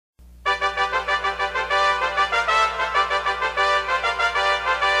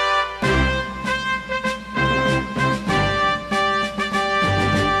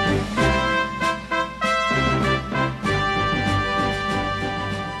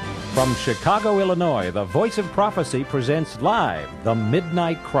From Chicago, Illinois, the Voice of Prophecy presents live The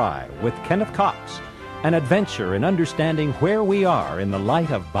Midnight Cry with Kenneth Cox, an adventure in understanding where we are in the light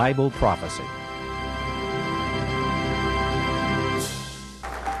of Bible prophecy.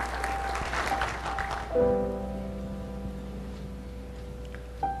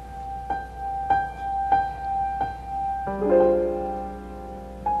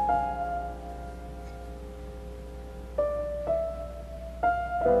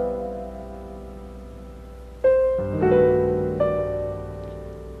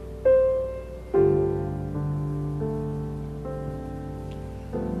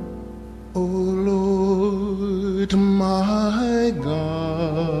 My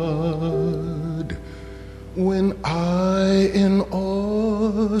God, when I in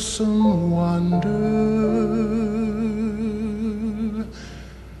awesome wonder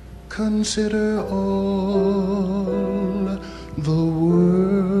consider all the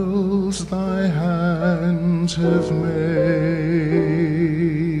worlds thy hands have made,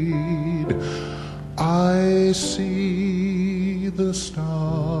 I see the stars,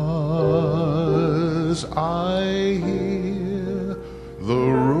 I hear the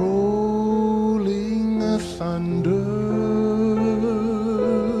rolling thunder,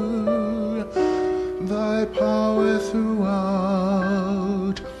 thy power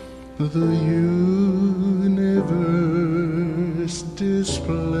throughout the universe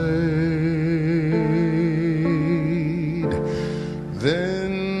displayed.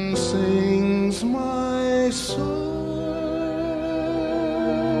 Then sings my soul,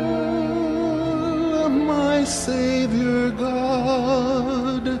 my Savior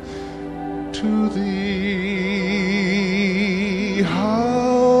God, to thee.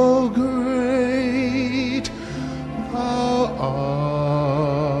 How great thou art,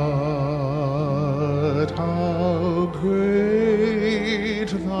 how great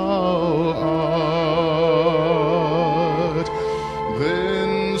thou art.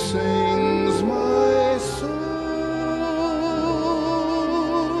 Then sings my soul,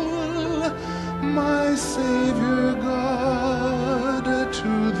 my Savior God,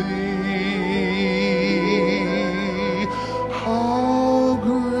 to thee. How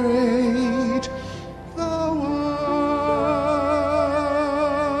great thou art,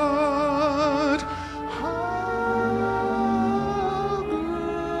 how great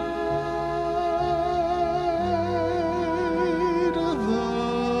thou art.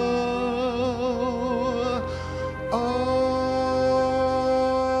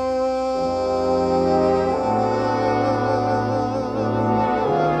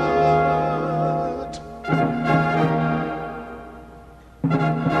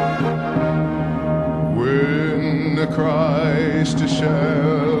 When Christ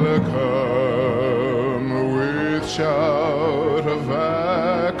shall come with shout of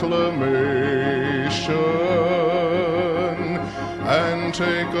acclamation and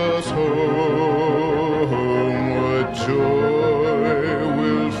take us home, what joy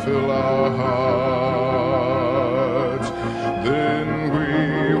will fill our hearts. Then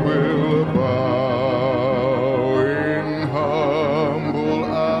we will bow in humble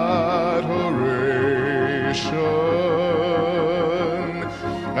adoration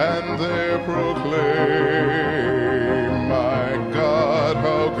and there proclaim, my God,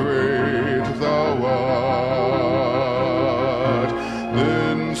 how great thou art.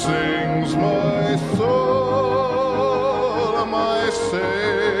 Then sings my soul, my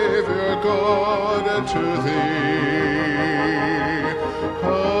Savior God, to thee.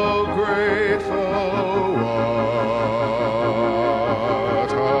 How great thou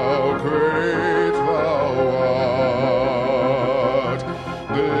art, how great thou art.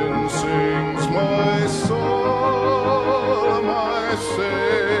 Then sings my soul, my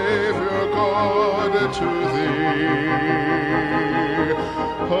Savior God, to thee.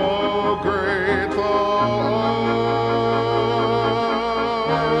 How great thou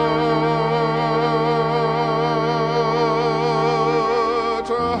art,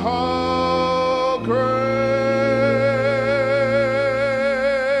 how great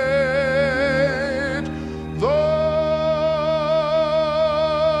thou art.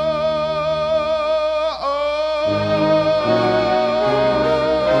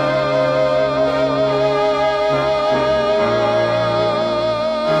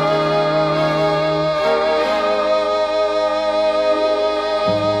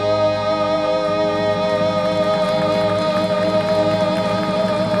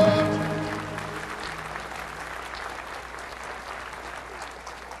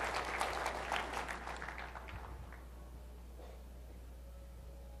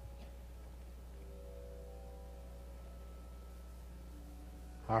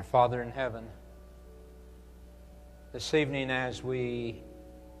 Our Father in heaven, this evening as we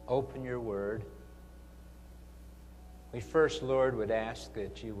open your word, we first, Lord, would ask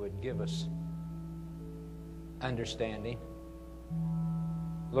that you would give us understanding.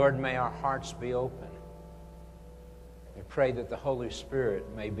 Lord, may our hearts be open. We pray that the Holy Spirit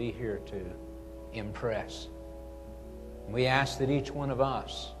may be here to impress. We ask that each one of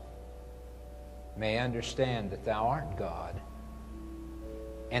us may understand that thou art God,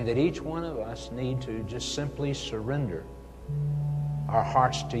 and that each one of us need to just simply surrender our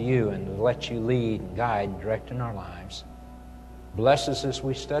hearts to you and to let you lead and guide and direct in our lives. Bless us as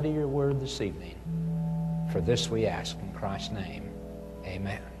we study your word this evening. For this we ask in Christ's name.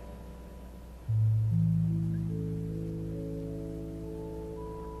 Amen.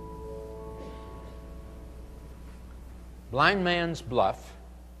 Blind Man's Bluff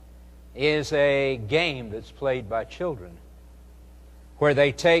is a game that's played by children, where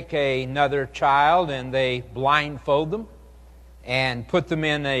they take another child and they blindfold them and put them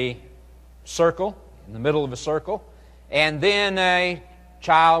in a circle, in the middle of a circle, and then a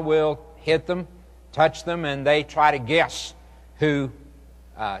child will hit them, touch them, and they try to guess who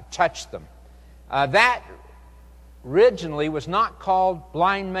touched them. That originally was not called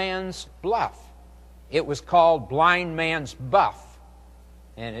Blind Man's Bluff. It was called Blind Man's Buff,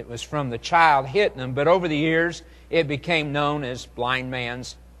 and it was from the child hitting them, but over the years it became known as Blind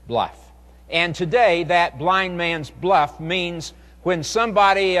Man's Bluff. And today, that Blind Man's Bluff means when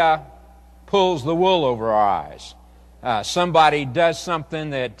somebody pulls the wool over our eyes. Somebody does something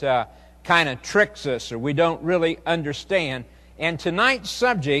that kind of tricks us or we don't really understand. And tonight's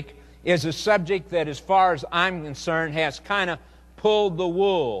subject is a subject that, as far as I'm concerned, has kind of pulled the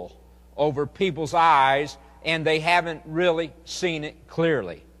wool over people's eyes, and they haven't really seen it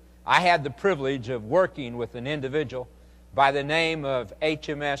clearly. I had the privilege of working with an individual by the name of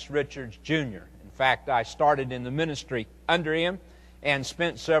HMS Richards Jr. In fact, I started in the ministry under him and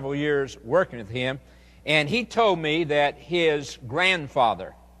spent several years working with him. And he told me that his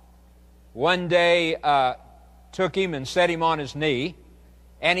grandfather one day took him and set him on his knee,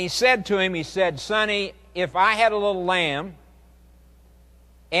 and he said to him, he said, "Sonny, if I had a little lamb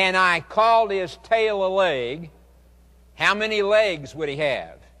and I called his tail a leg, how many legs would he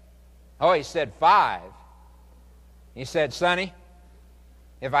have?" Oh, he said, 5. He said, "Sonny,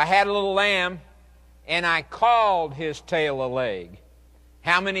 if I had a little lamb and I called his tail a leg,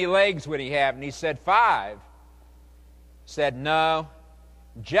 how many legs would he have?" And he said, 5. He said, "No,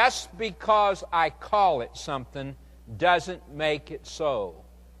 just because I call it something doesn't make it so."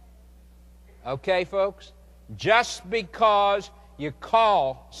 Okay, folks? Just because you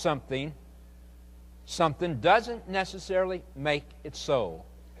call something doesn't necessarily make it so.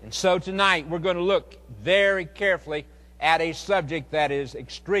 And so tonight we're going to look very carefully at a subject that is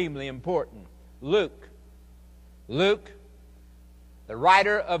extremely important. Luke, the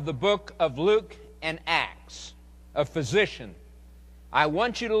writer of the book of Luke and Acts, a physician. I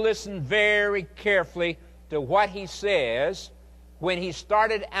want you to listen very carefully to what he says when he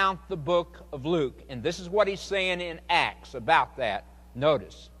started out the book of Luke. And this is what he's saying in Acts about that.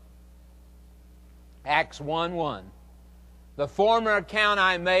 Notice. Acts 1:1. "The former account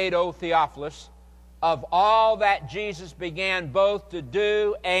I made, O Theophilus, of all that Jesus began both to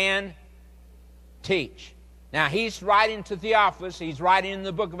do and teach." Now, he's writing to Theophilus. He's writing in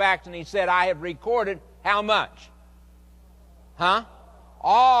the book of Acts, and he said, "I have recorded how much?"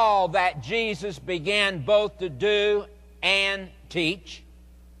 All that Jesus began both to do and teach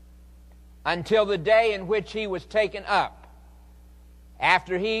until the day in which he was taken up,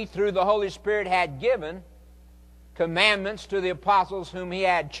 after he, through the Holy Spirit, had given commandments to the apostles whom he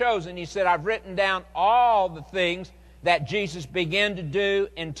had chosen. He said, "I've written down all the things that Jesus began to do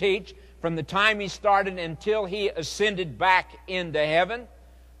and teach from the time he started until he ascended back into heaven,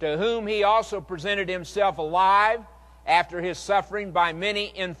 to whom he also presented himself alive after his suffering by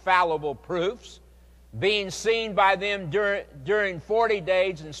many infallible proofs, being seen by them during 40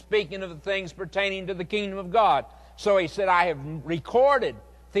 days and speaking of the things pertaining to the kingdom of God." So he said, "I have recorded,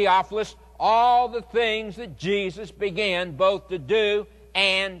 Theophilus, all the things that Jesus began both to do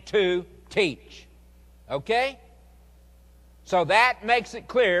and to teach." Okay? So that makes it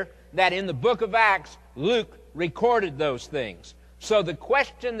clear that in the book of Acts, Luke recorded those things. So the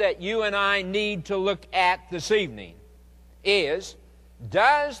question that you and I need to look at this evening is,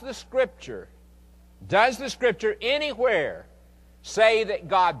 does the Scripture anywhere say that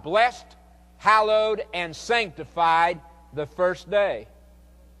God blessed, hallowed, and sanctified the first day?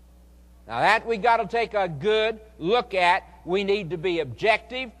 Now that we got to take a good look at. We need to be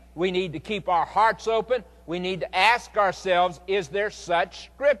objective. We need to keep our hearts open. we need to ask ourselves, is there such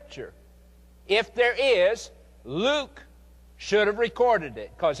Scripture? If there is, Luke should have recorded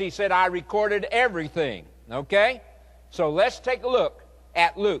it, because he said, I recorded everything. Okay? So let's take a look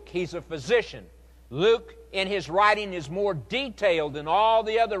at Luke. He's a physician. Luke, in his writing, is more detailed than all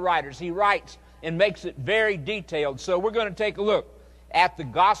the other writers. He writes and makes it very detailed. So we're going to take a look at the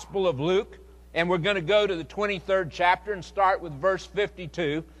Gospel of Luke, and we're going to go to the 23rd chapter and start with verse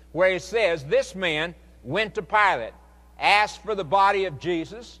 52, where it says, this man went to Pilate, asked for the body of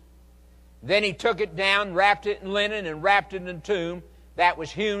Jesus. Then he took it down, wrapped it in linen, and wrapped it in a tomb that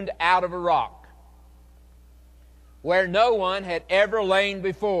was hewn out of a rock, where no one had ever lain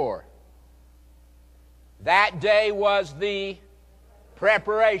before. That day was the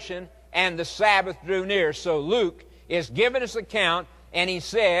preparation, and the Sabbath drew near. So Luke is giving us account, and he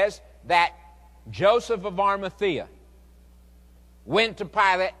says that Joseph of Arimathea went to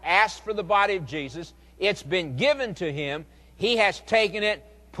Pilate, asked for the body of Jesus. It's been given to him. He has taken it,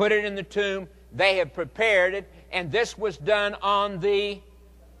 put it in the tomb. They have prepared it, and this was done on the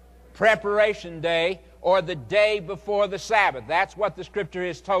preparation day, or the day before the Sabbath. That's what the Scripture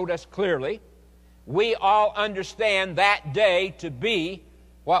has told us clearly. We all understand that day to be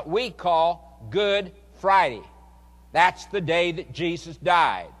what we call Good Friday. That's the day that Jesus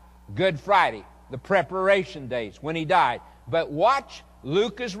died. Good Friday, the preparation days when he died. But watch,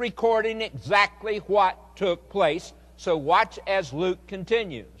 Luke is recording exactly what took place. So watch as Luke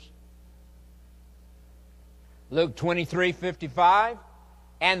continues. Luke 23:55,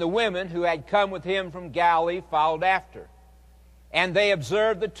 and the women who had come with him from Galilee followed after. And they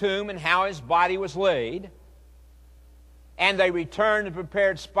observed the tomb and how his body was laid. And they returned and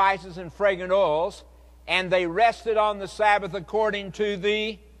prepared spices and fragrant oils. And they rested on the Sabbath according to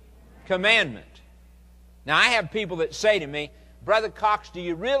the commandment. Now I have people that say to me, Brother Cox, do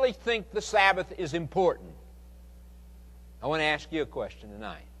you really think the Sabbath is important? I want to ask you a question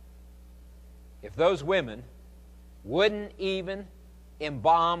tonight. If those women wouldn't even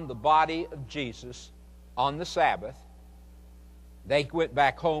embalm the body of Jesus on the Sabbath, they went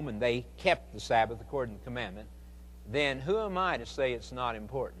back home and they kept the Sabbath according to the commandment, then who am I to say it's not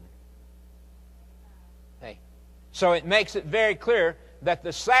important? Hey, so it makes it very clear that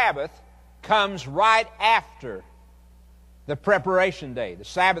the Sabbath comes right after the preparation day. The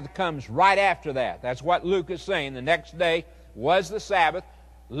Sabbath comes right after that. That's what Luke is saying. The next day was the Sabbath.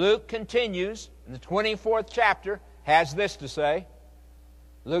 Luke continues in the 24th chapter, has this to say.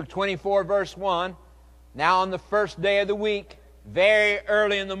 Luke 24 verse 1, now on the first day of the week, very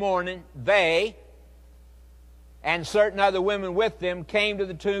early in the morning, they and certain other women with them came to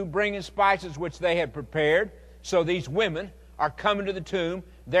the tomb, bringing spices which they had prepared. So these women are coming to the tomb.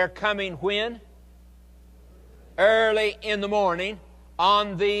 They're coming when? Early in the morning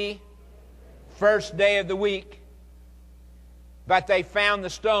on the first day of the week. But they found the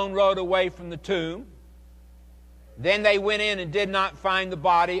stone rolled away from the tomb. Then they went in and did not find the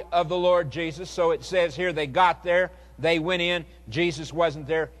body of the Lord Jesus. So it says here they got there, they went in, Jesus wasn't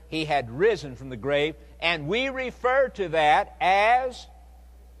there, he had risen from the grave. And we refer to that as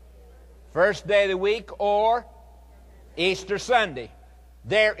first day of the week or Easter Sunday.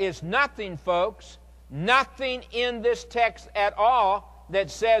 There is nothing, folks, nothing in this text at all that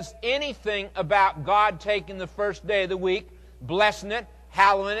says anything about God taking the first day of the week, blessing it,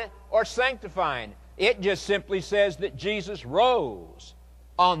 hallowing it, or sanctifying it. It just simply says that Jesus rose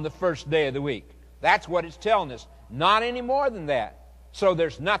on the first day of the week. That's what it's telling us. Not any more than that. So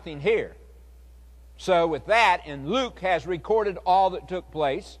there's nothing here. So with that, and Luke has recorded all that took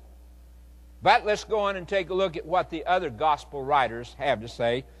place. But let's go on and take a look at what the other gospel writers have to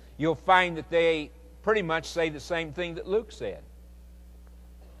say. You'll find that they pretty much say the same thing that Luke said.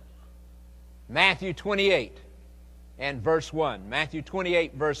 Matthew 28 and verse 1. Matthew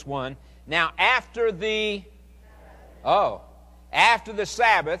 28 verse 1. Now after the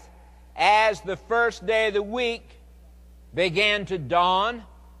Sabbath, as the first day of the week began to dawn,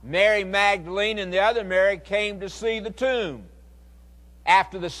 Mary Magdalene and the other Mary came to see the tomb.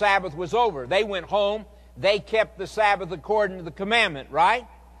 After the Sabbath was over, they went home. They kept the Sabbath according to the commandment, right?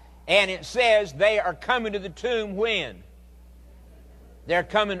 And it says they are coming to the tomb when? They're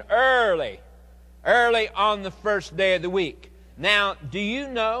coming early on the first day of the week. Now, do you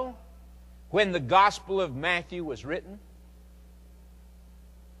know when the Gospel of Matthew was written?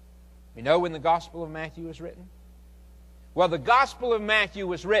 You know when the Gospel of Matthew was written? Well, the Gospel of Matthew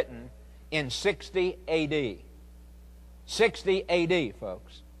was written in 60 A.D. 60 A.D.,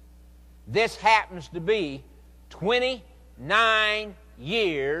 folks. This happens to be 29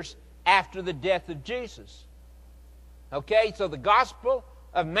 years after the death of Jesus. Okay, so the Gospel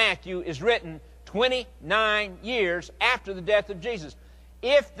of Matthew is written 29 years after the death of Jesus.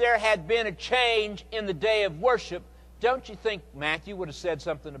 If there had been a change in the day of worship, don't you think Matthew would have said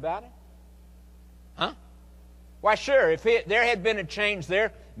something about it? Huh? Why, sure, if there had been a change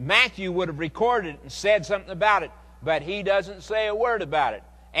there, Matthew would have recorded it and said something about it. But he doesn't say a word about it.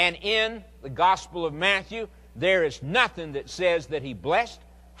 And in the Gospel of Matthew, there is nothing that says that he blessed,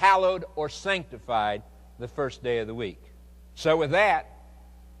 hallowed, or sanctified the first day of the week. So with that,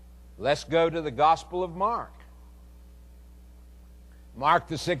 let's go to the Gospel of Mark. Mark,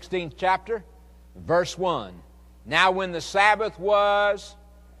 the 16th chapter, verse 1. Now when the Sabbath was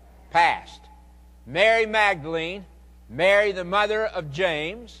past, Mary Magdalene, Mary the mother of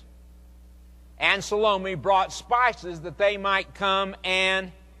James, and Salome brought spices that they might come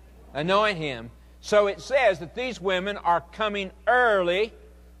and anoint him. So it says that these women are coming early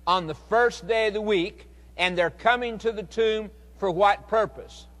on the first day of the week, and they're coming to the tomb for what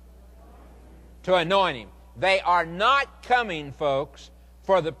purpose? To anoint him. They are not coming, folks,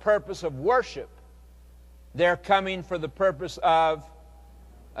 for the purpose of worship. They're coming for the purpose of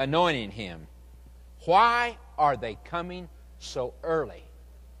anointing him. Why are they coming so early?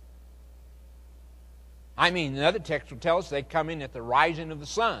 I mean, another text will tell us they come in at the rising of the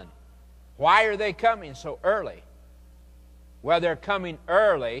sun. Why are they coming so early? Well, they're coming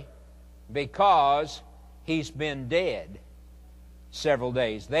early because he's been dead several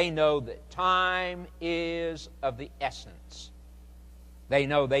days. They know that time is of the essence. They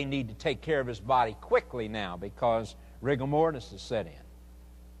know they need to take care of his body quickly now because rigor mortis is set in.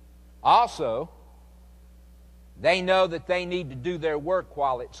 Also, they know that they need to do their work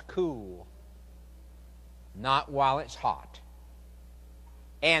while it's cool, not while it's hot.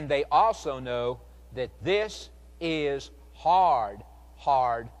 And they also know that this is hard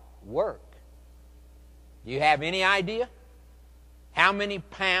work. Do you have any idea how many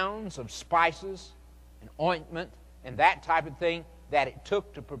pounds of spices and ointment and that type of thing that it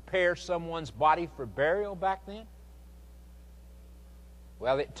took to prepare someone's body for burial back then?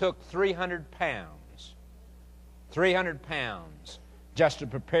 Well, it took 300 pounds. 300 pounds just to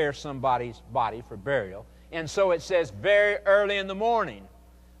prepare somebody's body for burial. And so it says very early in the morning,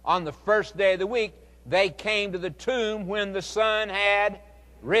 on the first day of the week, they came to the tomb when the sun had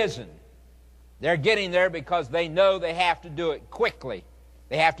risen. They're getting there because they know they have to do it quickly.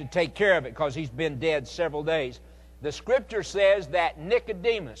 They have to take care of it because he's been dead several days. The Scripture says that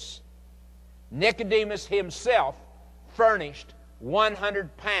Nicodemus himself furnished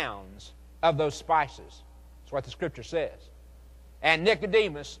 100 pounds of those spices. That's what the Scripture says. And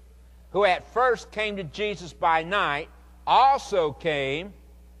Nicodemus, who at first came to Jesus by night, also came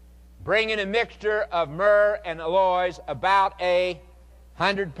bringing a mixture of myrrh and aloes, about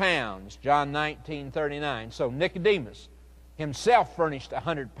 100 pounds. John 19:39. So Nicodemus himself furnished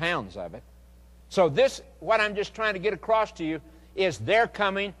 100 pounds of it. So this, what I'm just trying to get across to you, is they're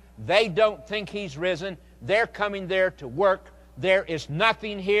coming. They don't think he's risen. They're coming there to work. There is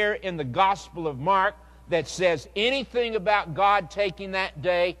nothing here in the Gospel of Mark that says anything about God taking that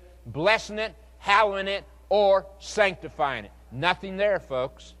day, blessing it, hallowing it, or sanctifying it. Nothing there,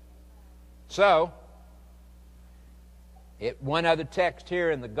 folks. So, one other text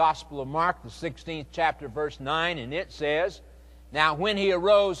here in the Gospel of Mark, the 16th chapter, verse 9, and it says, now when he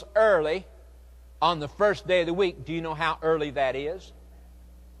arose early on the first day of the week, do you know how early that is?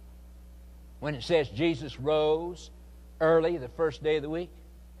 When it says Jesus rose early the first day of the week?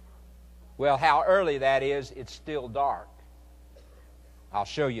 Well, how early that is, it's still dark. I'll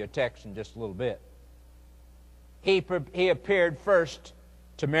show you a text in just a little bit. He appeared first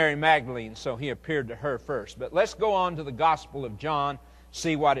to Mary Magdalene, so he appeared to her first. But let's go on to the Gospel of John,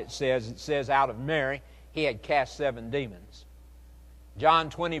 see what it says. It says, out of Mary he had cast 7 demons.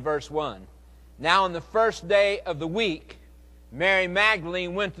 John 20, verse 1. Now on the first day of the week, Mary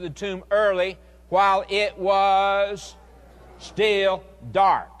Magdalene went to the tomb early while it was still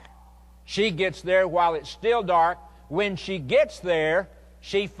dark. She gets there while it's still dark. When she gets there,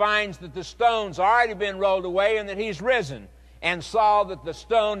 she finds that the stone's already been rolled away and that he's risen, and saw that the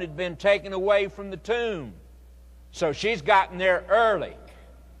stone had been taken away from the tomb. So she's gotten there early.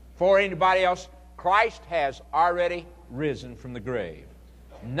 Before anybody else, Christ has already risen from the grave.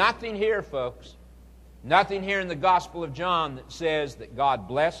 Nothing here, folks. Nothing here in the Gospel of John that says that God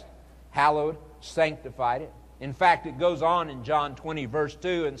blessed, hallowed, sanctified it. In fact, it goes on in John 20, verse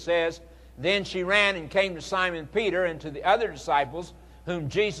 2, and says, then she ran and came to Simon Peter and to the other disciples whom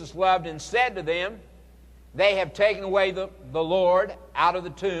Jesus loved, and said to them, they have taken away the Lord out of the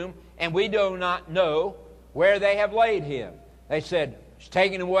tomb, and we do not know where they have laid him. They said, he's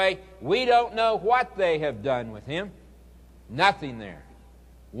taken away. We don't know what they have done with him. Nothing there.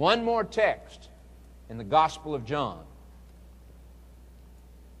 One more text in the Gospel of John.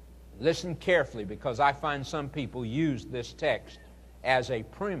 Listen carefully, because I find some people use this text as a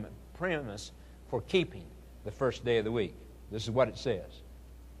premise for keeping the first day of the week. This is what it says.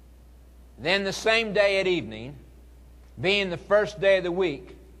 Then the same day at evening, being the first day of the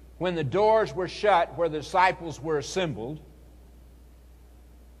week, when the doors were shut where the disciples were assembled,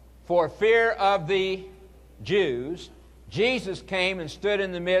 for fear of the Jews, Jesus came and stood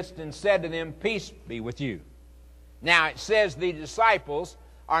in the midst and said to them, "Peace be with you." Now it says the disciples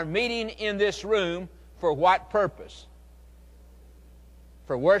are meeting in this room for what purpose?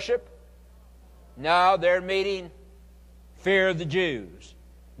 For worship? No, they're meeting fear of the Jews.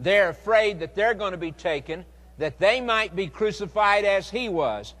 They're afraid that they're going to be taken, that they might be crucified as he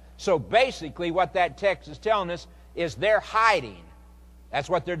was. So basically what that text is telling us is they're hiding. That's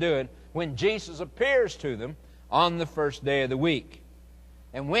what they're doing when Jesus appears to them on the first day of the week.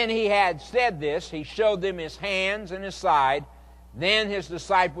 And when he had said this, he showed them his hands and his side. Then his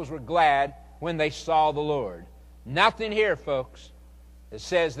disciples were glad when they saw the Lord. Nothing here, folks, that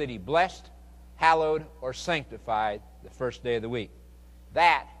says that he blessed, hallowed, or sanctified the first day of the week.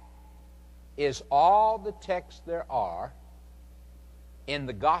 That is all the texts there are in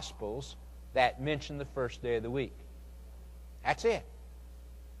the Gospels that mention the first day of the week. That's it.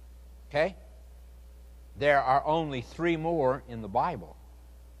 Okay? There are only 3 more in the Bible.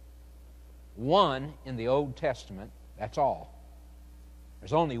 1 in the Old Testament. That's all.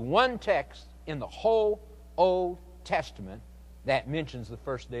 There's only 1 text in the whole Old Testament that mentions the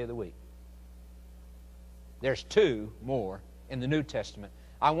first day of the week. There's 2 more in the New Testament.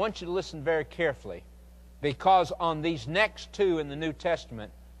 I want you to listen very carefully, because on these next 2 in the New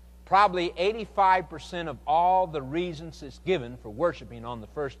Testament, probably 85% of all the reasons it's given for worshiping on the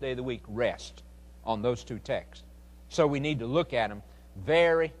first day of the week rest on those 2 texts. So we need to look at them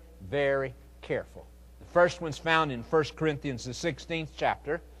very, very careful. The first one's found in 1 Corinthians, the 16th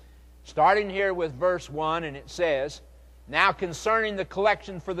chapter, starting here with verse 1, and it says, "Now concerning the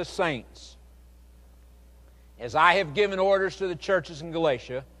collection for the saints, as I have given orders to the churches in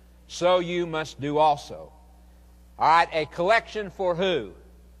Galatia, so you must do also." All right, a collection for who?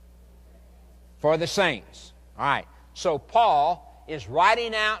 For the saints. All right, so Paul is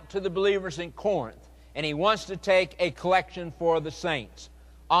writing out to the believers in Corinth, and he wants to take a collection for the saints.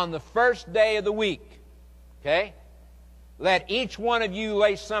 On the first day of the week, okay, let each one of you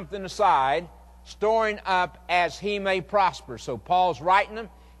lay something aside, storing up as he may prosper. So Paul's writing them.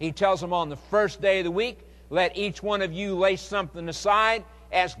 He tells them on the first day of the week, let each one of you lay something aside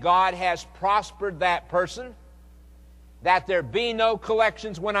as God has prospered that person, that there be no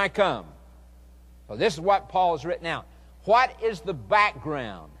collections when I come. So this is what Paul has written out. What is the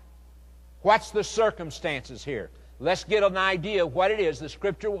background? What's the circumstances here? Let's get an idea of what it is. The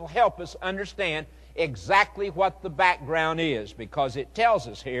Scripture will help us understand exactly what the background is, because it tells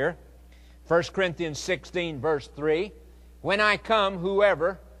us here, 1 Corinthians 16, verse 3, "When I come,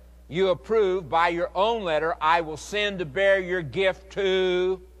 whoever you approve by your own letter, I will send to bear your gift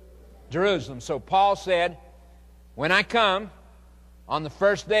to Jerusalem." So Paul said, when I come, on the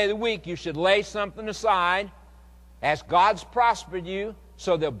first day of the week, you should lay something aside as God's prospered you,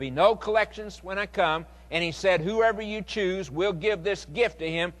 so there'll be no collections when I come. And he said, whoever you choose, we'll give this gift to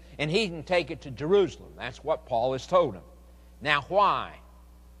him, and he can take it to Jerusalem. That's what Paul has told him. Now, why?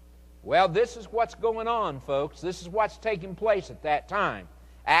 Well, this is what's going on, folks. This is what's taking place at that time.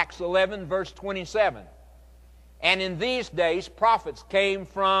 Acts 11, verse 27. "And in these days, prophets came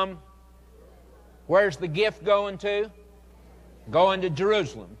from," where's the gift going to? Going to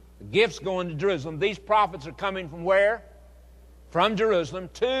Jerusalem. The gift's going to Jerusalem. These prophets are coming from where? From Jerusalem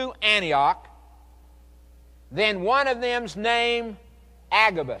to Antioch. "Then one of them's named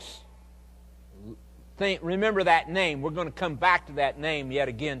Agabus." Remember that name. We're going to come back to that name yet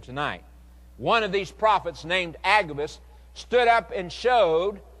again tonight. One of these prophets named Agabus stood up and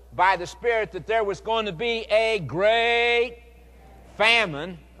showed by the Spirit that there was going to be a great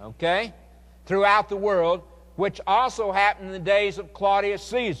famine, okay, throughout the world, which also happened in the days of Claudius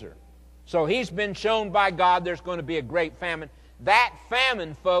Caesar. So he's been shown by God there's going to be a great famine. That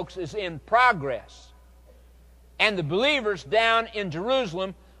famine, folks, is in progress. And the believers down in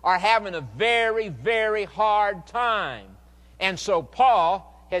Jerusalem are having a very, very hard time. And so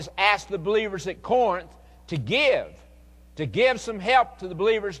Paul has asked the believers at Corinth to give some help to the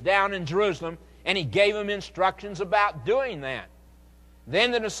believers down in Jerusalem, and he gave them instructions about doing that.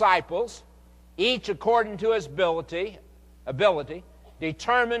 Then the disciples, each according to his ability,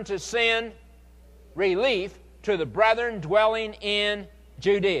 determined to send relief to the brethren dwelling in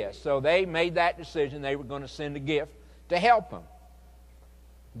Judea. So they made that decision. They were going to send a gift to help them.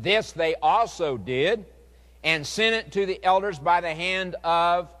 This they also did, and sent it to the elders by the hand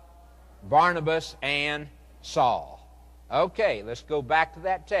of Barnabas and Saul. Okay, let's go back to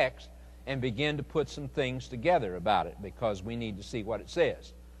that text and begin to put some things together about it, because we need to see what it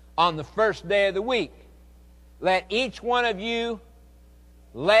says. On the first day of the week, let each one of you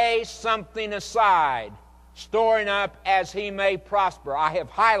lay something aside, storing up as he may prosper. I have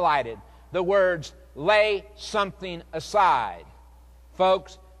highlighted the words, lay something aside.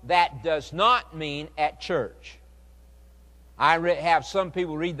 Folks, that does not mean at church. I have some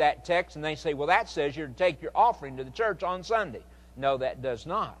people read that text and they say, well, that says you're to take your offering to the church on Sunday. No, that does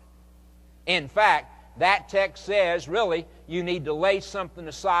not. In fact, that text says, really, you need to lay something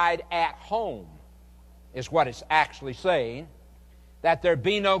aside at home, is what it's actually saying. That there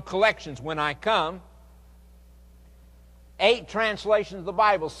be no collections when I come. 8 translations of the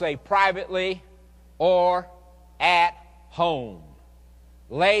Bible say privately or at home.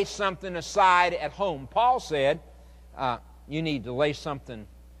 Lay something aside at home. Paul said you need to lay something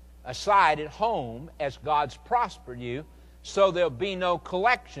aside at home as God's prospered you, so there'll be no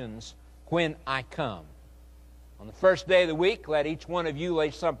collections when I come. On the first day of the week, let each one of you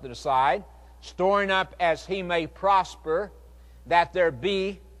lay something aside, storing up as he may prosper, that there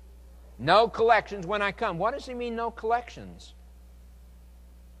be no collections when I come. What does he mean, no collections?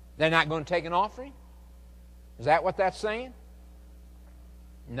 They're not going to take an offering? Is that what that's saying?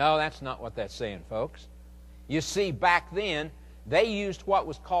 No, that's not what that's saying, folks. You see, back then, they used what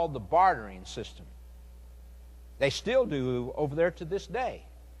was called the bartering system. They still do over there to this day.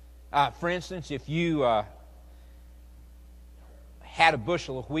 For instance, if you had a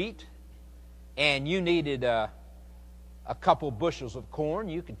bushel of wheat and you needed a couple bushels of corn,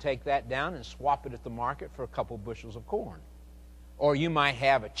 you could take that down and swap it at the market for a couple bushels of corn. Or you might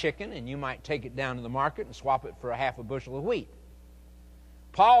have a chicken and you might take it down to the market and swap it for a half a bushel of wheat.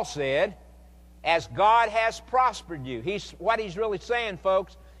 Paul said, as God has prospered you. What he's really saying,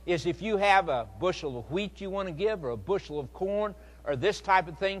 folks, is if you have a bushel of wheat you want to give, or a bushel of corn, or this type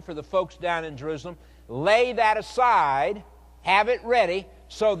of thing for the folks down in Jerusalem, lay that aside, have it ready,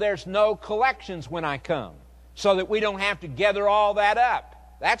 so there's no collections when I come, so that we don't have to gather all that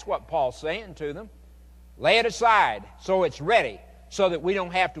up. That's what Paul's saying to them. Lay it aside so it's ready, so that we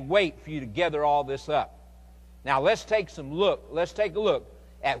don't have to wait for you to gather all this up. Now let's take a look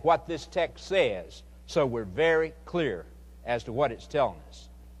at what this text says, so we're very clear as to what it's telling us.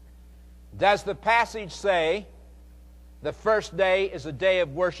 Does the passage say the first day is a day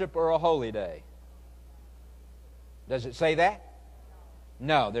of worship or a holy day? Does it say that?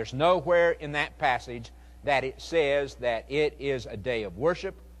 No, there's nowhere in that passage that it says that it is a day of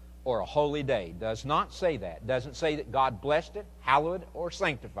worship or a holy day. It does not say that. It doesn't say that God blessed it, hallowed it, or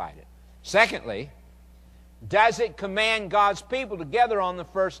sanctified it. Secondly, does it command God's people to gather on the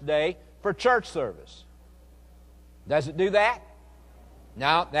first day for church service? Does it do that?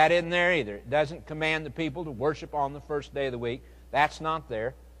 No, that isn't there either. It doesn't command the people to worship on the first day of the week. That's not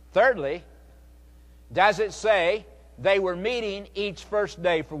there. Thirdly, does it say they were meeting each first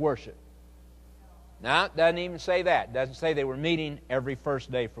day for worship? No, it doesn't even say that. It doesn't say they were meeting every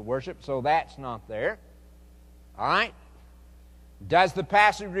first day for worship, so that's not there. All right? Does the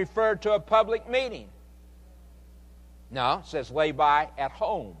passage refer to a public meeting? No, it says lay by at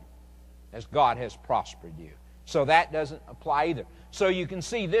home as God has prospered you. So that doesn't apply either. So you can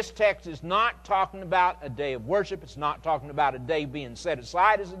see this text is not talking about a day of worship. It's not talking about a day being set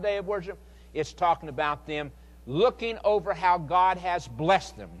aside as a day of worship. It's talking about them looking over how God has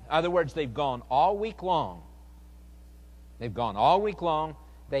blessed them. In other words, they've gone all week long. They've gone all week long.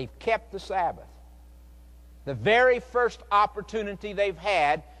 They've kept the Sabbath. The very first opportunity they've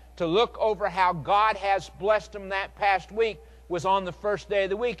had to look over how God has blessed them that past week was on the first day of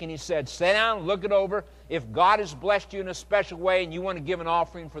the week. And he said, sit down, look it over. If God has blessed you in a special way and you want to give an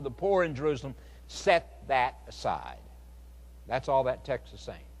offering for the poor in Jerusalem, set that aside. That's all that text is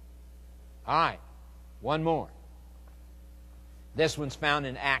saying. All right, one more. This one's found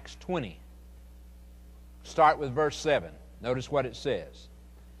in Acts 20. Start with verse 7. Notice what it says.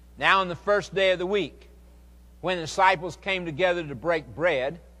 Now on the first day of the week, when the disciples came together to break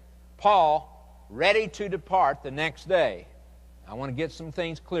bread, Paul, ready to depart the next day. I want to get some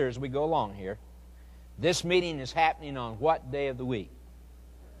things clear as we go along here. This meeting is happening on what day of the week?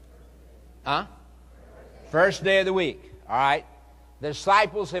 First day of the week. All right. The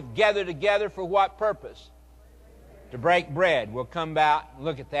disciples have gathered together for what purpose? To break bread. We'll come back and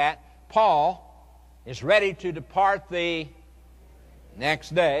look at that. Paul is ready to depart the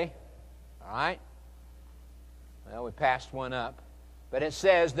next day. All right. Well, we passed one up. But it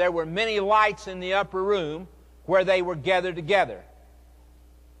says, there were many lights in the upper room where they were gathered together.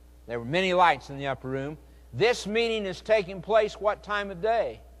 There were many lights in the upper room. This meeting is taking place what time of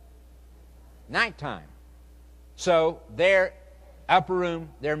day? Nighttime. So their upper room,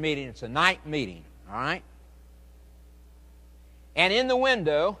 their meeting, it's a night meeting, all right? And in the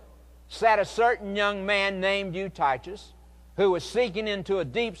window sat a certain young man named Eutychus, who was sinking into a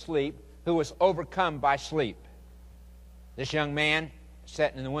deep sleep, who was overcome by sleep. This young man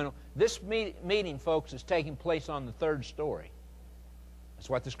sitting in the window. This meeting, folks, is taking place on the 3rd story. That's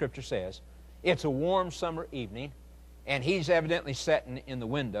what the Scripture says. It's a warm summer evening, and he's evidently sitting in the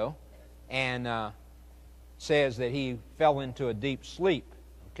window, and says that he fell into a deep sleep.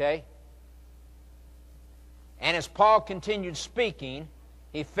 Okay? And as Paul continued speaking,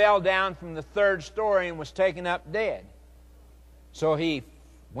 he fell down from the 3rd story and was taken up dead. So he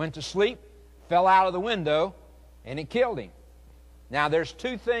went to sleep, fell out of the window, and it killed him. Now, there's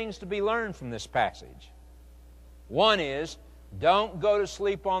 2 things to be learned from this passage. One is, don't go to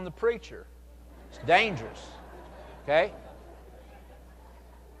sleep on the preacher. It's dangerous. Okay?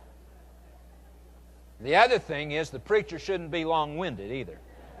 The other thing is, the preacher shouldn't be long-winded either.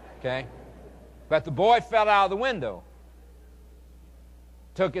 Okay? But the boy fell out of the window.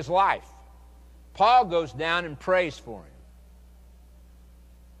 Took his life. Paul goes down and prays for him.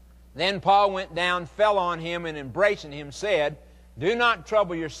 Then Paul went down, fell on him, and embracing him said, "Do not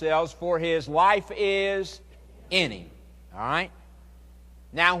trouble yourselves, for his life is in him." All right?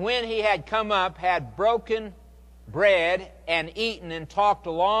 Now when he had come up, had broken bread, and eaten, and talked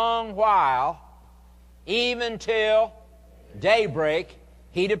a long while, even till daybreak,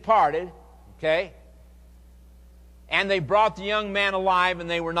 he departed. Okay? And they brought the young man alive, and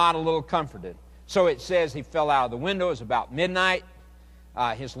they were not a little comforted. So it says he fell out of the window. It was about midnight.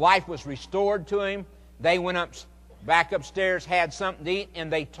 His life was restored to him. They went back upstairs, had something to eat,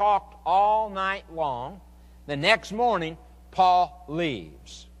 and they talked all night long. The next morning, Paul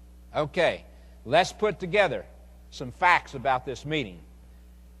leaves. Okay, let's put together some facts about this meeting.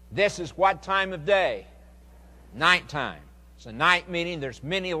 This is what time of day? Nighttime. It's a night meeting. There's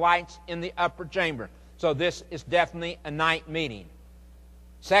many lights in the upper chamber. So this is definitely a night meeting.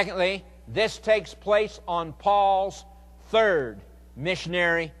 Secondly, this takes place on Paul's 3rd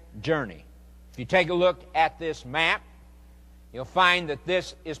missionary journey. If you take a look at this map, you'll find that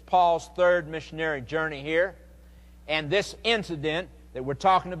this is Paul's 3rd missionary journey here. And this incident that we're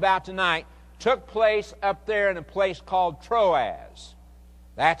talking about tonight took place up there in a place called Troas.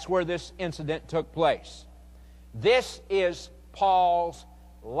 That's where this incident took place. This is Paul's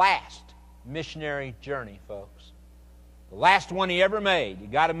last missionary journey, folks. The last one he ever made.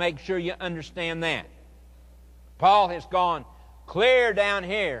 You've got to make sure you understand that. Paul has gone clear down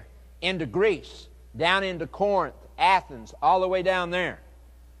here into Greece, down into Corinth, Athens, all the way down there.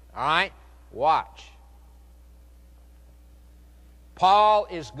 All right? Watch. Paul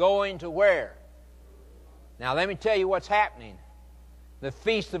is going to where? Now let me tell you what's happening. The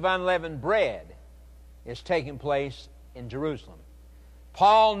Feast of Unleavened Bread is taking place in Jerusalem.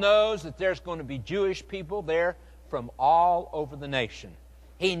 Paul knows that there's going to be Jewish people there from all over the nation.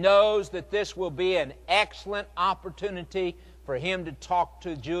 He knows that this will be an excellent opportunity for him to talk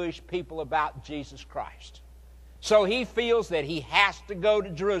to Jewish people about Jesus Christ. So he feels that he has to go to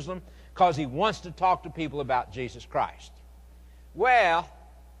Jerusalem because he wants to talk to people about Jesus Christ. Well,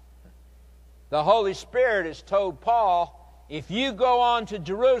 the Holy Spirit has told Paul, if you go on to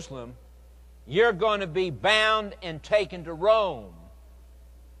Jerusalem, you're going to be bound and taken to Rome.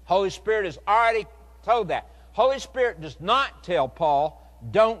 Holy Spirit has already told that. Holy Spirit does not tell Paul,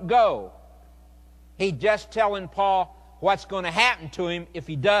 don't go. He's just telling Paul what's going to happen to him if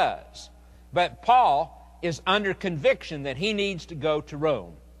he does. But Paul is under conviction that he needs to go to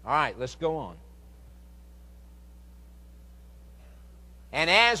Rome. All right, let's go on. And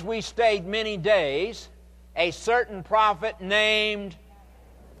as we stayed many days, a certain prophet named,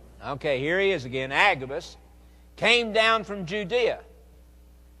 okay, here he is again, Agabus, came down from Judea.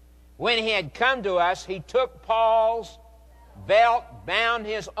 When he had come to us, he took Paul's belt, bound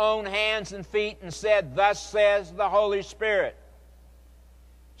his own hands and feet, and said, "Thus says the Holy Spirit,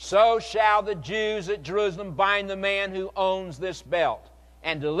 so shall the Jews at Jerusalem bind the man who owns this belt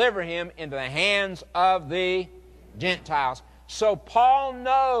and deliver him into the hands of the Gentiles." So Paul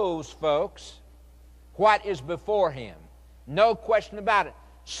knows, folks, what is before him. No question about it.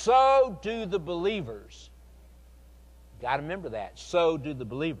 So do the believers. You've got to remember that. So do the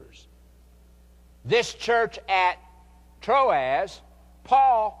believers. This church at Troas,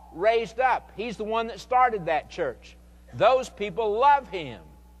 Paul raised up. He's the one that started that church. Those people love him.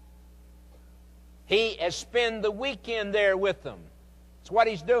 He has spent the weekend there with them. That's what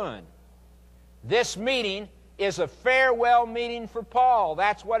he's doing. This meeting is a farewell meeting for Paul.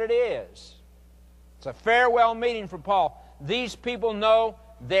 That's what it is. It's a farewell meeting for Paul. These people know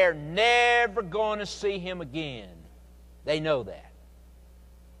they're never going to see him again. They know that.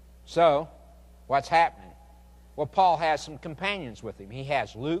 So, what's happening? Well, Paul has some companions with him. He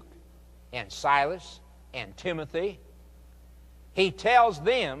has Luke and Silas and Timothy. He tells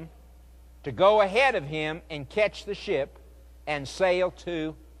them to go ahead of him and catch the ship and sail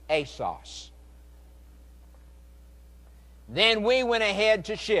to Assos. Then we went ahead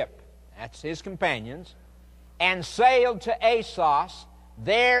to ship, that's his companions, and sailed to Assos,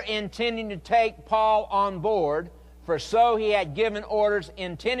 there intending to take Paul on board, for so he had given orders,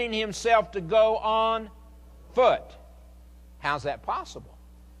 intending himself to go on foot. How's that possible?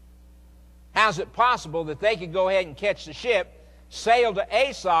 How's it possible that they could go ahead and catch the ship, sail to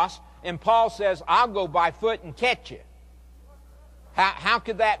Assos, and Paul says, I'll go by foot and catch you? How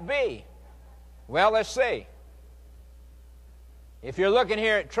could that be? Well, let's see. If you're looking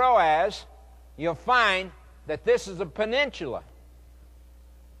here at Troas, you'll find that this is a peninsula.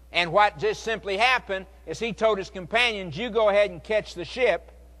 And what just simply happened is he told his companions, you go ahead and catch the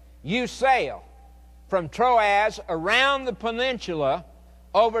ship, you sail from Troas around the peninsula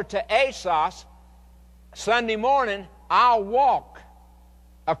over to Assos. Sunday morning, I'll walk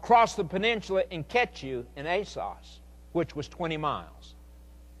across the peninsula and catch you in Assos, which was 20 miles.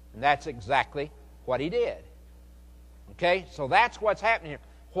 And that's exactly what he did. Okay, so that's what's happening here.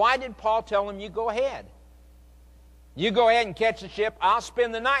 Why did Paul tell them, you go ahead? You go ahead and catch the ship. I'll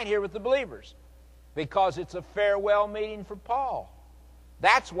spend the night here with the believers. Because it's a farewell meeting for Paul.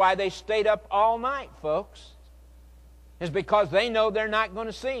 That's why they stayed up all night, folks. It's because they know they're not going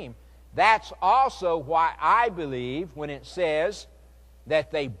to see him. That's also why I believe when it says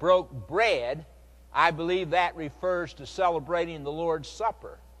that they broke bread, I believe that refers to celebrating the Lord's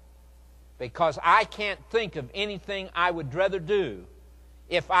Supper. Because I can't think of anything I would rather do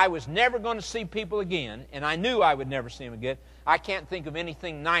if I was never going to see people again, and I knew I would never see them again. I can't think of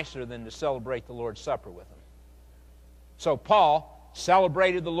anything nicer than to celebrate the Lord's Supper with them. So Paul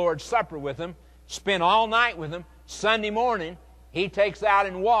celebrated the Lord's Supper with them, spent all night with them. Sunday morning, he takes out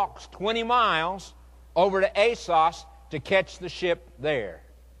and walks 20 miles over to Assos to catch the ship there.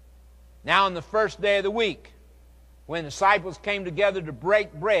 Now on the first day of the week, when the disciples came together to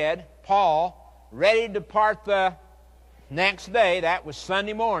break bread, Paul, ready to depart the next day, that was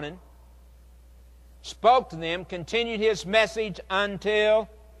Sunday morning, spoke to them, continued his message until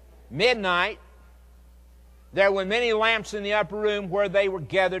midnight. There were many lamps in the upper room where they were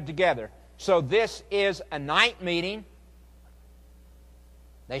gathered together. So this is a night meeting.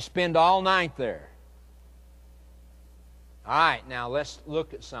 They spend all night there. All right, now let's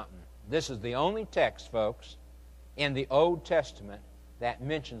look at something. This is the only text, folks, in the Old Testament that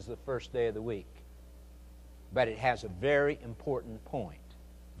mentions the first day of the week. But it has a very important point.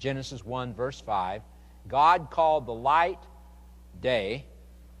 Genesis 1, verse 5, God called the light day,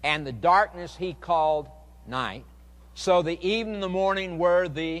 and the darkness he called night. So the evening and the morning were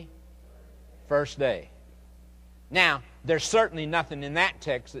the first day. Now, there's certainly nothing in that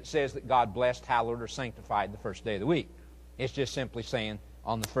text that says that God blessed, hallowed, or sanctified the first day of the week. It's just simply saying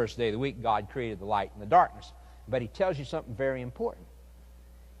on the first day of the week, God created the light and the darkness. But he tells you something very important.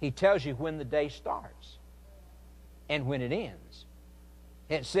 He tells you when the day starts and when it ends.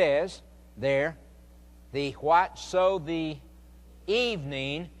 It says there, the what? So the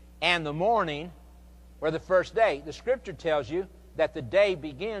evening and the morning were the first day. The Scripture tells you that the day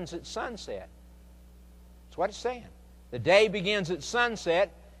begins at sunset. That's what it's saying. The day begins at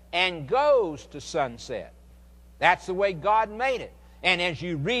sunset and goes to sunset. That's the way God made it. And as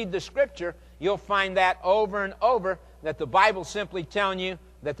you read the Scripture, you'll find that over and over, that the Bible's simply telling you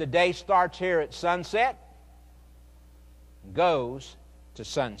that the day starts here at sunset, goes to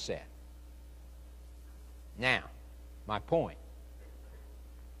sunset. Now, my point.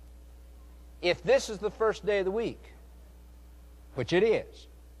 If this is the first day of the week, which it is,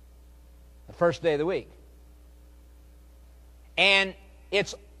 the first day of the week, and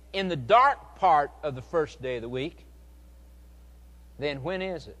it's in the dark part of the first day of the week, then when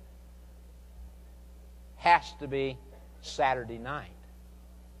is it? Has to be Saturday night.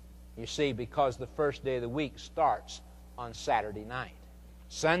 You see, because the first day of the week starts on Saturday night.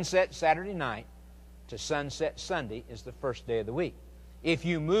 Sunset Saturday night to sunset Sunday is the first day of the week. If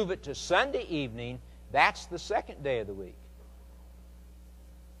you move it to Sunday evening, that's the second day of the week.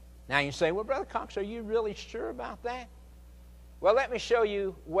 Now you say, well, Brother Cox, are you really sure about that? Well, let me show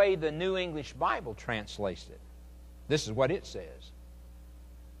you the way the New English Bible translates it. This is what it says.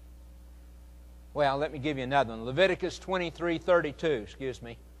 Well, let me give you another one. Leviticus 23:32,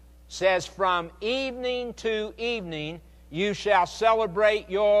 says, from evening to evening you shall celebrate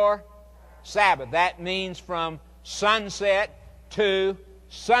your Sabbath. That means from sunset to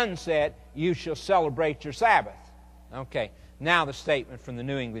sunset you shall celebrate your Sabbath. Okay, now the statement from the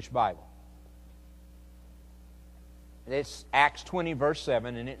New English Bible. It's Acts 20, verse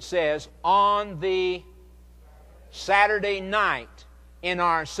 7, and it says, on the Saturday night in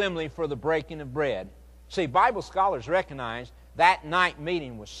our assembly for the breaking of bread. See, Bible scholars recognize that night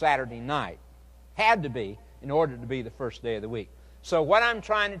meeting was Saturday night. Had to be in order to be the first day of the week. So what I'm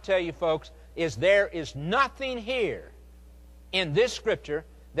trying to tell you, folks, is there is nothing here in this Scripture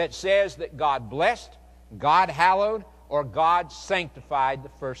that says that God blessed, God hallowed, or God sanctified the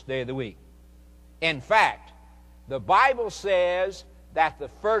first day of the week. In fact, the Bible says that the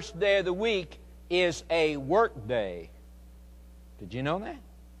first day of the week is a work day. Did you know that?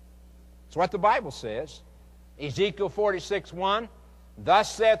 That's what the Bible says. Ezekiel 46:1,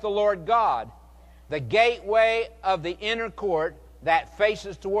 thus saith the Lord God, the gateway of the inner court that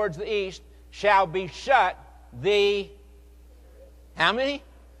faces towards the east shall be shut how many?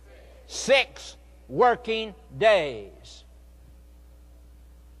 6 working days.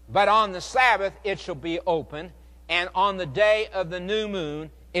 But on the Sabbath it shall be open, and on the day of the new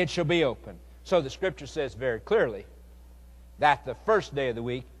moon it shall be open. So the Scripture says very clearly that the first day of the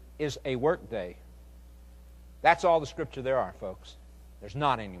week is a work day. That's all the Scripture there are, folks. There's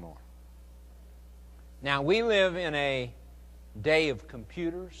not any more. Now, we live in a day of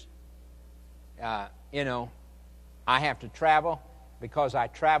computers. I have to travel. Because I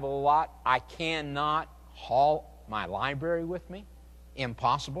travel a lot, I cannot haul my library with me.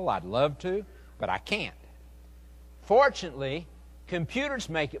 Impossible. I'd love to, but I can't. Fortunately, computers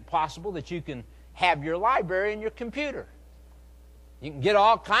make it possible that you can have your library in your computer. You can get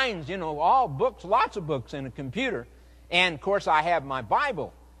all kinds, all books, lots of books in a computer. And, of course, I have my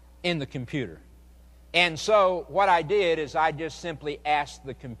Bible in the computer. And so what I did is I just simply asked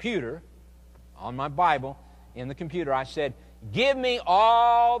the computer, on my Bible, in the computer, I said, give me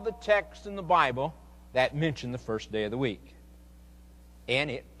all the texts in the Bible that mention the first day of the week. And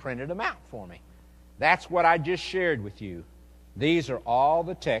it printed them out for me. That's what I just shared with you. These are all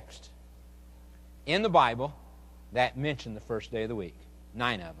the texts in the Bible that mention the first day of the week.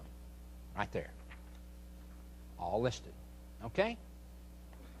 9 of them. Right there. All listed. Okay?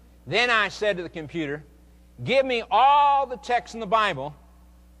 Then I said to the computer, give me all the texts in the Bible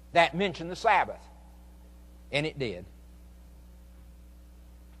that mention the Sabbath. And it did.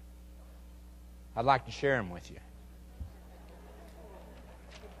 I'd like to share them with you.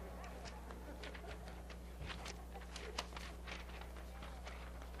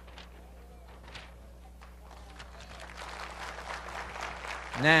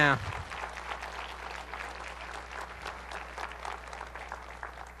 Now,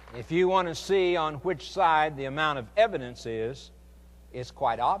 if you want to see on which side the amount of evidence is, it's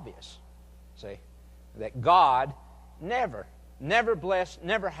quite obvious. See, that God never blessed,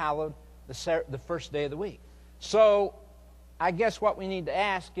 never hallowed the first day of the week. So, I guess what we need to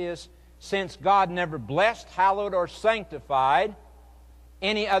ask is, since God never blessed, hallowed, or sanctified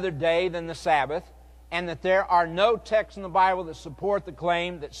any other day than the Sabbath, and that there are no texts in the Bible that support the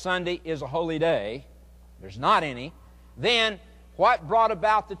claim that Sunday is a holy day, there's not any, then what brought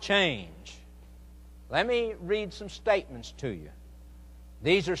about the change? Let me read some statements to you.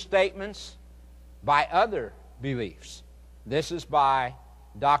 These are statements by other beliefs. This is by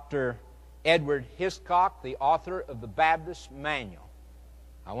Dr. Edward Hiscock, the author of the Baptist Manual.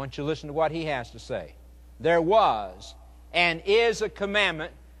 I want you to listen to what he has to say. There was and is a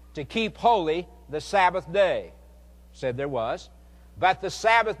commandment to keep holy the Sabbath day. Said there was. But the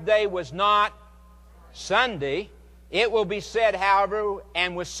Sabbath day was not Sunday. It will be said, however,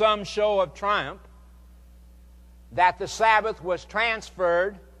 and with some show of triumph, that the Sabbath was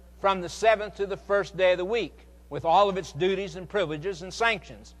transferred from the 7th to the first day of the week, with all of its duties and privileges and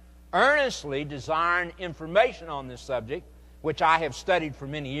sanctions. Earnestly desiring information on this subject, which I have studied for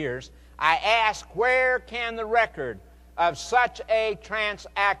many years, I ask, where can the record of such a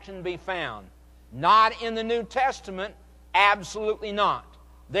transaction be found? Not in the New Testament, absolutely not.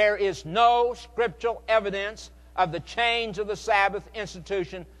 There is no scriptural evidence of the change of the Sabbath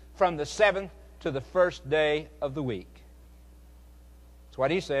institution from the 7th to the first day of the week. That's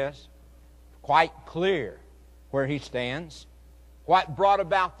what he says. Quite clear where he stands. What brought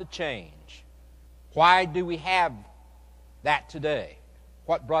about the change? Why do we have that today?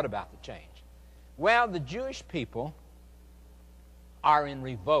 What brought about the change? Well, the Jewish people are in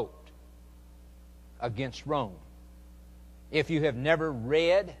revolt against Rome. If you have never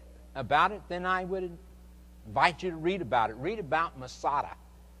read about it, then I would invite you to read about it. Read about Masada.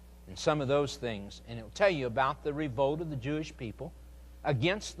 and some of those things. And it will tell you about the revolt of the Jewish people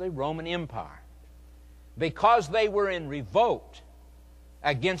against the Roman Empire. Because they were in revolt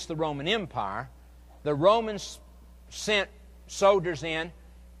against the Roman Empire, the Romans sent soldiers in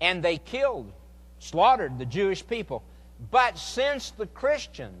and they slaughtered the Jewish people. But since the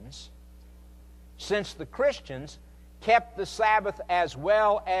Christians kept the Sabbath as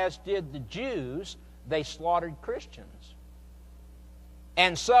well as did the Jews, they slaughtered Christians.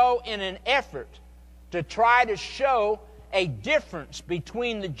 And so, in an effort to try to show a difference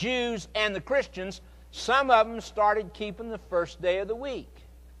between the Jews and the Christians, some of them started keeping the first day of the week.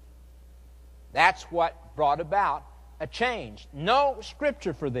 That's what brought about a change. No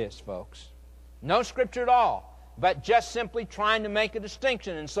scripture for this, folks. No scripture at all. But just simply trying to make a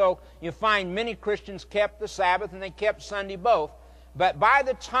distinction. And so you find many Christians kept the Sabbath and they kept Sunday both. But by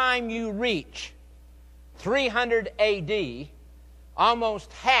the time you reach 300 A.D.,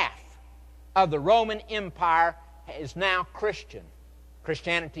 almost half of the Roman Empire is now Christian.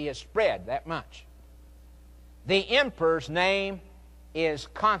 Christianity has spread that much. The emperor's name is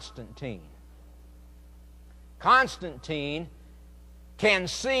Constantine. Constantine can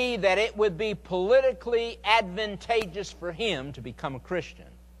see that it would be politically advantageous for him to become a Christian.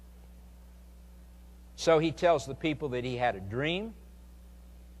 So he tells the people that he had a dream.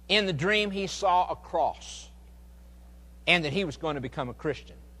 In the dream he saw a cross and that he was going to become a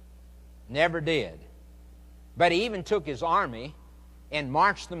Christian. Never did. But he even took his army and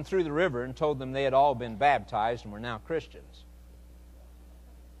marched them through the river and told them they had all been baptized and were now Christians.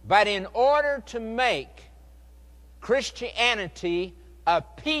 But in order to make Christianity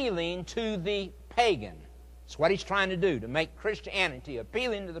appealing to the pagan, that's what he's trying to do, to make Christianity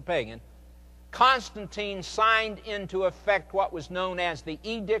appealing to the pagan, Constantine signed into effect what was known as the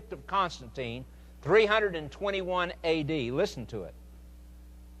Edict of Constantine, 321 A.D. Listen to it.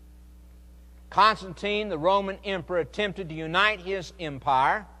 Constantine, the Roman emperor, attempted to unite his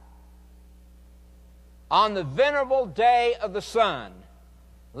empire. On the venerable day of the sun,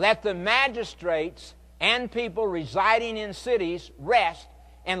 let the magistrates and people residing in cities rest,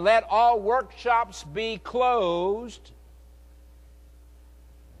 and let all workshops be closed.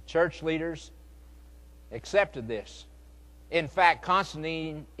 Church leaders accepted this. In fact,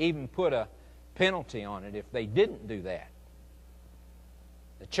 Constantine even put a penalty on it if they didn't do that.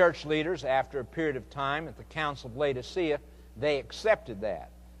 The church leaders, after a period of time at the Council of Laodicea, they accepted that.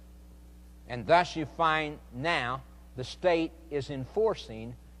 And thus you find now the state is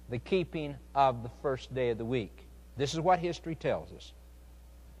enforcing the keeping of the first day of the week. This is what history tells us.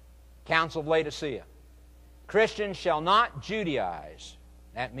 Council of Laodicea. Christians shall not Judaize,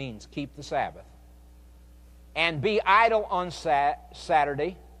 that means keep the Sabbath, and be idle on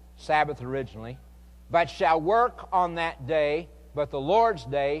Saturday, Sabbath originally, but shall work on that day, but the Lord's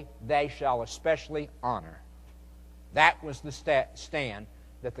day they shall especially honor. That was the stand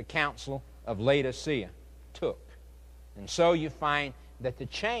that the Council of Laodicea took. And so you find that the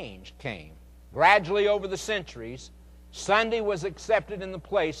change came. Gradually over the centuries, Sunday was accepted in the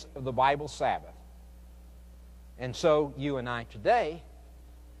place of the Bible Sabbath. And so you and I today,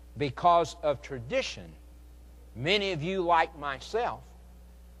 because of tradition, many of you like myself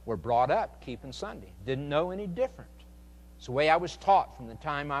were brought up keeping Sunday. Didn't know any different. It's the way I was taught from the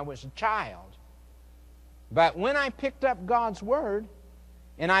time I was a child. But when I picked up God's Word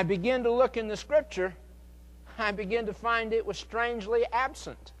and I began to look in the Scripture, I began to find it was strangely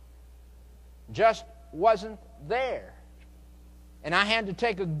absent. Just wasn't there. And I had to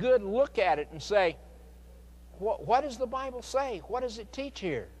take a good look at it and say, what does the Bible say? What does it teach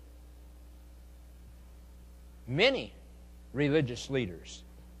here? Many religious leaders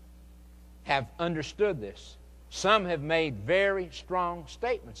have understood this. Some have made very strong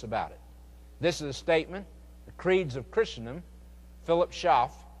statements about it. This is a statement, the Creeds of Christendom, Philip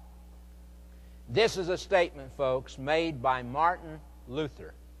Schaff. This is a statement, folks, made by Martin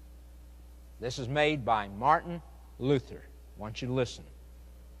Luther. This is made by Martin Luther. I want you to listen.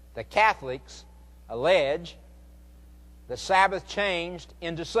 The Catholics allege the Sabbath changed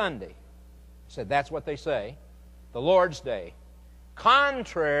into Sunday. Said that's what they say. The Lord's Day.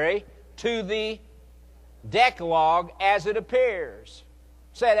 Contrary to the Decalogue as it appears.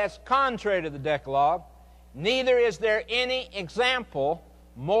 Say that's contrary to the Decalogue. Neither is there any example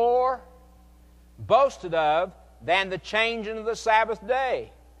more boasted of than the changing of the Sabbath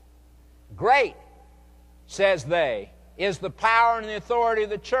day. Great, says they, is the power and the authority of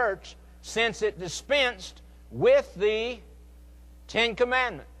the church, since it dispensed with the Ten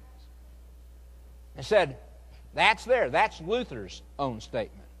Commandments. I said, that's there. That's Luther's own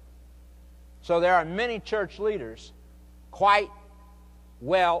statement. So there are many church leaders quite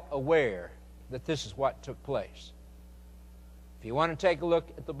well aware that this is what took place. If you want to take a look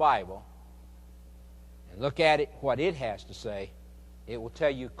at the Bible and look at it, what it has to say, it will tell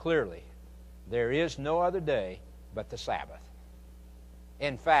you clearly there is no other day but the Sabbath.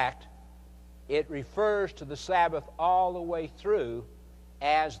 In fact, it refers to the Sabbath all the way through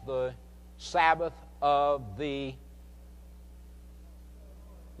as the Sabbath of the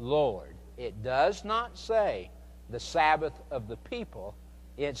Lord. It does not say the Sabbath of the people.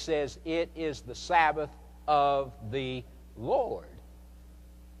 It says it is the Sabbath of the Lord.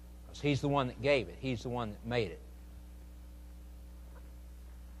 Because He's the one that gave it. He's the one that made it.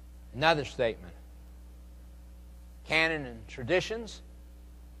 Another statement. Canon and traditions.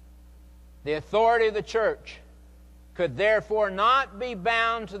 The authority of the church could therefore not be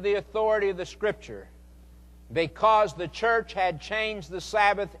bound to the authority of the Scripture, because the church had changed the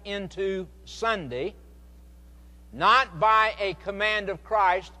Sabbath into Sunday, not by a command of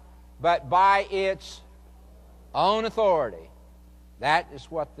Christ, but by its own authority. That is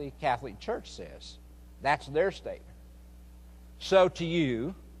what the Catholic Church says. That's their statement. So to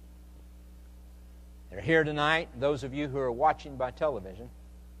you, that are here tonight, those of you who are watching by television,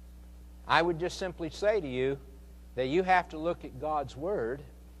 I would just simply say to you that you have to look at God's Word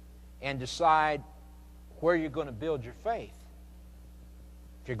and decide where you're going to build your faith.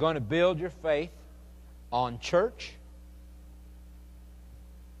 If you're going to build your faith on church,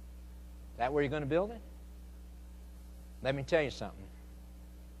 is that where you're going to build it? Let me tell you something.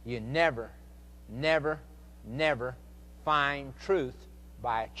 You never, never, never find truth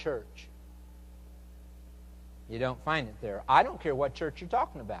by a church. You don't find it there. I don't care what church you're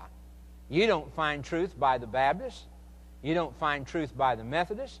talking about. You don't find truth by the Baptists. You don't find truth by the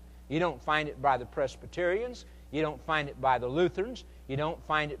Methodists. You don't find it by the Presbyterians. You don't find it by the Lutherans. You don't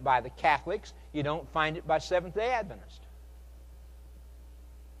find it by the Catholics. You don't find it by Seventh-day Adventists.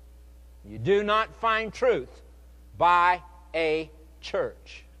 You do not find truth by a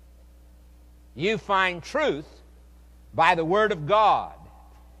church. You find truth by the Word of God.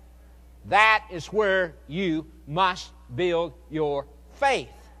 That is where you must build your faith.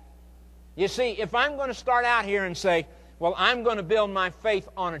 You see, if I'm going to start out here and say, well, I'm going to build my faith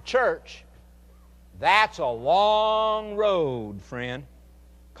on a church, that's a long road, friend,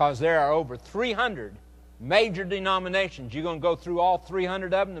 because there are over 300 major denominations. You're going to go through all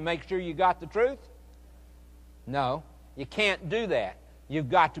 300 of them to make sure you got the truth? No, you can't do that. You've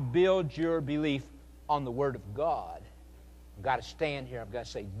got to build your belief on the Word of God. I've got to stand here. I've got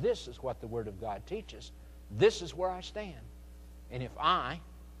to say, this is what the Word of God teaches. This is where I stand. And if I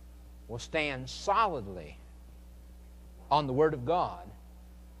will stand solidly on the Word of God,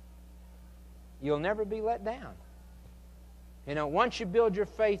 you'll never be let down. You know, once you build your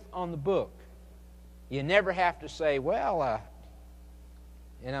faith on the book, you never have to say, well,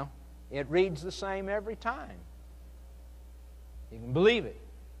 it reads the same every time. You can believe it.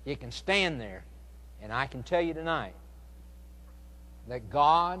 You can stand there. And I can tell you tonight that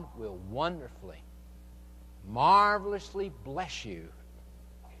God will wonderfully, marvelously bless you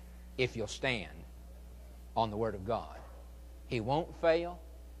if you'll stand on the Word of God. He won't fail.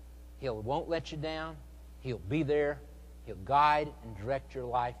 He won't let you down. He'll be there. He'll guide and direct your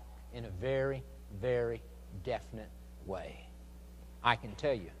life in a very, very definite way. I can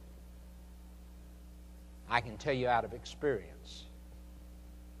tell you. I can tell you out of experience.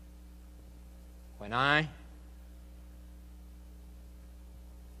 When I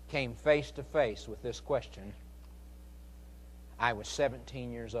came face to face with this question, I was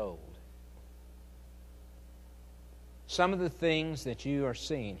 17 years old. Some of the things that you are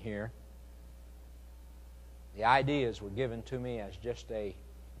seeing here, the ideas were given to me as just a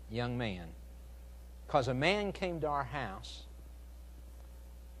young man. Because a man came to our house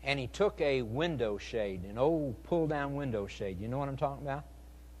and he took a window shade, an old pull-down window shade. You know what I'm talking about?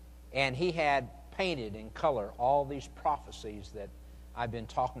 And he had painted in color all these prophecies that I've been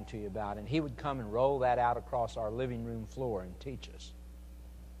talking to you about. And he would come and roll that out across our living room floor and teach us.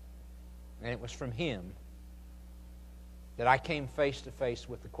 And it was from him that I came face to face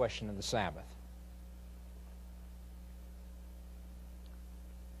with the question of the Sabbath.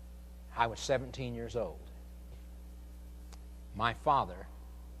 I was 17 years old. My father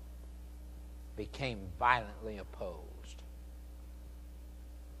became violently opposed.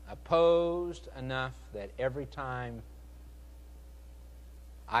 Opposed enough that every time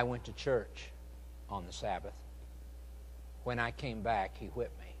I went to church on the Sabbath, when I came back, he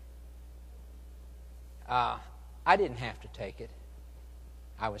whipped me. I didn't have to take it.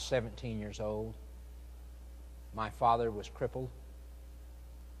 I was 17 years old. My father was crippled.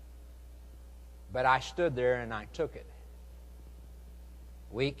 But I stood there and I took it.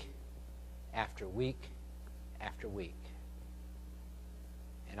 week after week after week.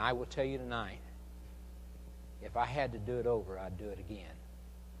 And I will tell you tonight, if I had to do it over, I'd do it again.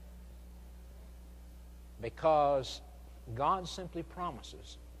 Because God simply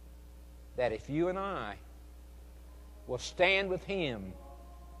promises that if you and I will stand with Him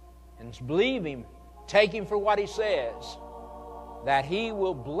and believe Him, take Him for what He says, that He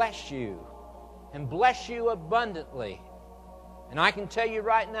will bless you and bless you abundantly. And I can tell you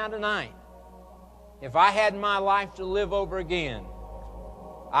right now tonight, if I had my life to live over again,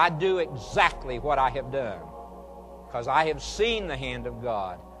 I'd do exactly what I have done. Because I have seen the hand of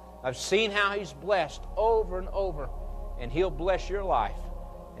God. I've seen how He's blessed over and over. And He'll bless your life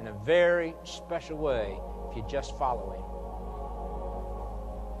in a very special way if you just follow Him.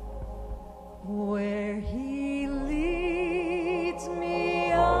 Where He leads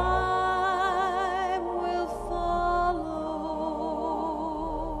me, I will follow.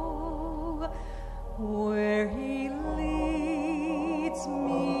 Where He leads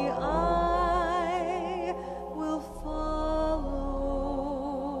me, I will follow.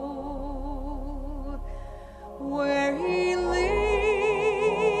 Where He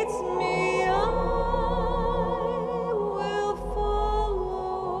leads me, I will follow.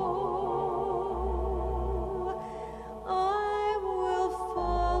 I will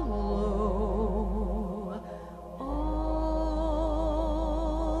follow all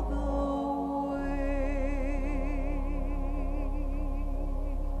the way.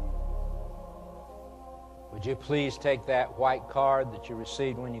 Would you please take that white card that you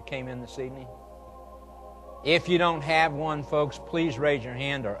received when you came in this evening? If you don't have one, folks, please raise your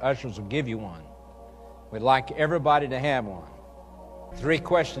hand. Our ushers will give you one. We'd like everybody to have one. 3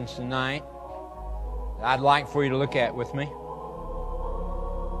 questions tonight that I'd like for you to look at with me.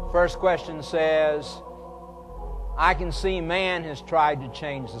 First question says, I can see man has tried to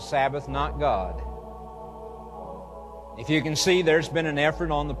change the Sabbath, not God. If you can see, there's been an effort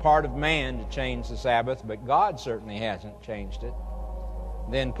on the part of man to change the Sabbath, but God certainly hasn't changed it.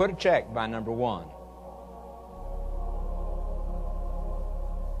 Then put a check by number 1.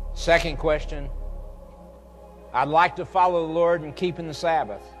 Second question, I'd like to follow the Lord in keeping the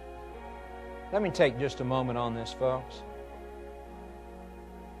Sabbath. Let me take just a moment on this, folks.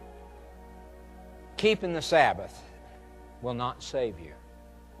 Keeping the Sabbath will not save you.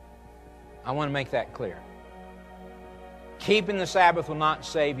 I want to make that clear. Keeping the Sabbath will not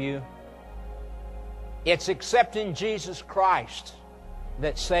save you. It's accepting Jesus Christ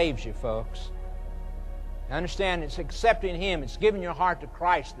that saves you, folks. Understand, it's accepting Him. It's giving your heart to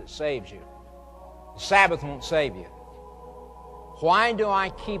Christ that saves you. The Sabbath won't save you. Why do I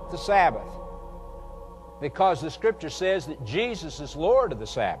keep the Sabbath? Because the Scripture says that Jesus is Lord of the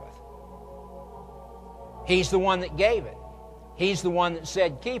Sabbath. He's the one that gave it. He's the one that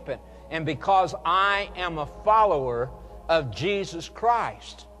said keep it. And because I am a follower of Jesus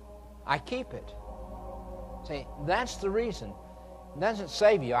Christ, I keep it. See, that's the reason. It doesn't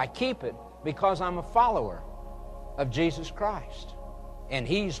save you. I keep it because I'm a follower of Jesus Christ. And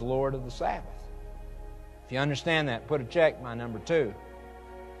He's Lord of the Sabbath. If you understand that, put a check by number 2.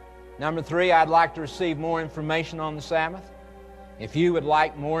 Number 3, I'd like to receive more information on the Sabbath. If you would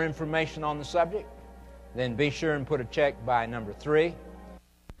like more information on the subject, then be sure and put a check by number 3.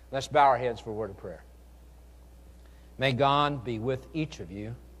 Let's bow our heads for a word of prayer. May God be with each of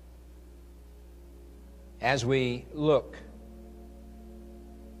you as we look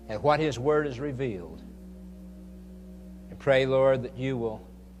at what His Word has revealed. And pray, Lord, that You will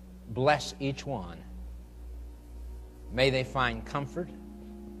bless each one. May they find comfort.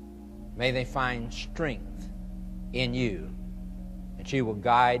 May they find strength in You. That You will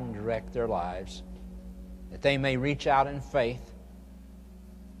guide and direct their lives. That they may reach out in faith,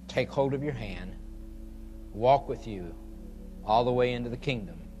 take hold of Your hand, walk with You all the way into the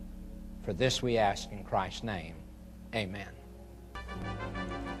kingdom. For this we ask in Christ's name. Amen.